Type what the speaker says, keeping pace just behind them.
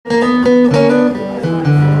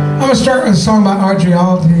going to start with a song by Audrey.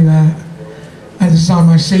 Auld, who had this on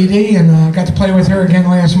my CD, and I got to play with her again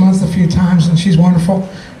last month a few times, and she's wonderful.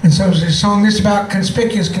 And so it's a song that's about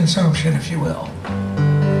conspicuous consumption, if you will.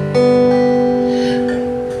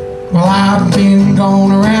 Well, I've been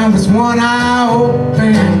going around with one eye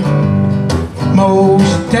open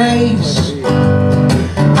most days.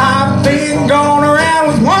 I've been going around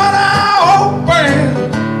with one eye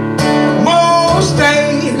open most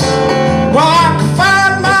days. Well, I can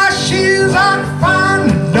find my shoes, I can find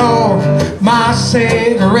the door, my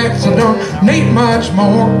cigarettes, I don't need much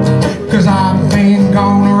more, 'cause I've been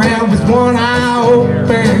going around with one eye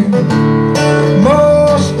open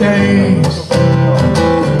most days.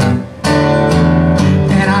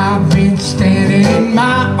 And I've been standing in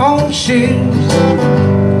my own shoes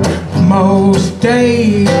most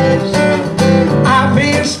days. I've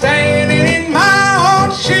been standing in my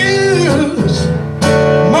own shoes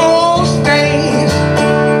most days.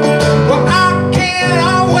 Well, I can't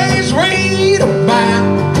always read about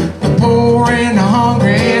the poor and the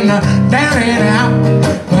hungry and the down and out,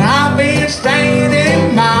 but I've been standing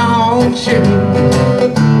in my own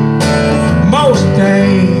shoes most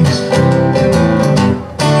days.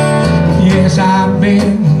 Yes, I've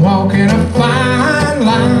been walking a fine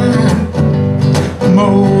line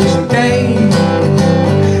most days.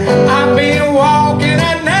 I've been walking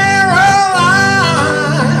a narrow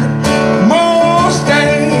line most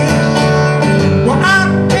days. Well, I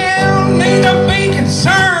don't need to be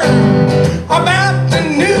concerned about the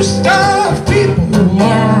new stuff people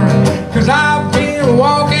learn, 'cause I've been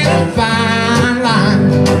walking a fine line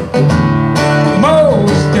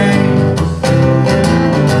most days.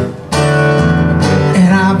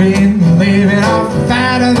 And I've been living off the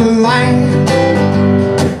fat of the land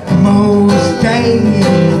most days.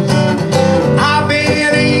 I've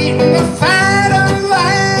been eating the fat of the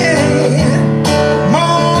land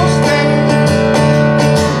most days.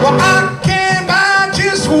 Well, I can buy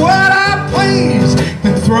just what I please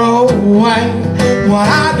and throw away what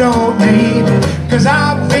I don't need, 'cause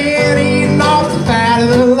I've been eating off the fat of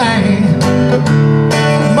the land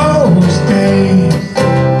most days.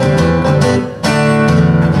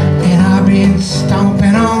 And I've been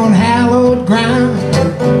stomping on hallowed ground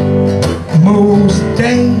most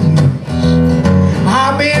days.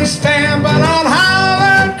 I've been stamping on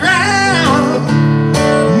hallowed ground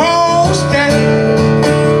most days.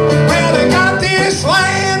 Well, they got this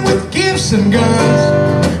land with gifts and guns,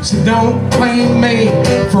 so don't blame me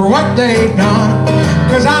for what they've done,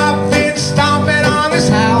 'cause I've been stomping on this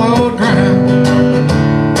hallowed ground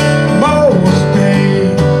most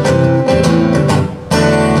days.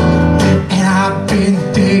 And I've been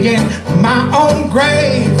digging my own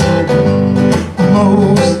grave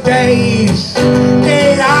most days.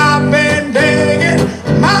 Yeah, I've been digging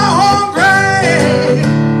my own grave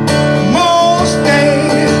most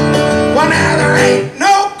days. Well, now there ain't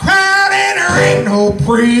no crowd and there ain't no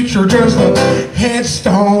preacher, just a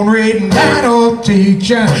headstone reading that'll teach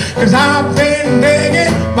ya, 'cause I've been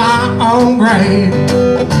digging my own grave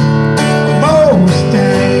most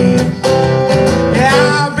days. Yeah,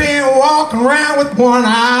 I've been walking around with one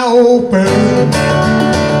eye open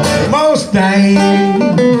most days.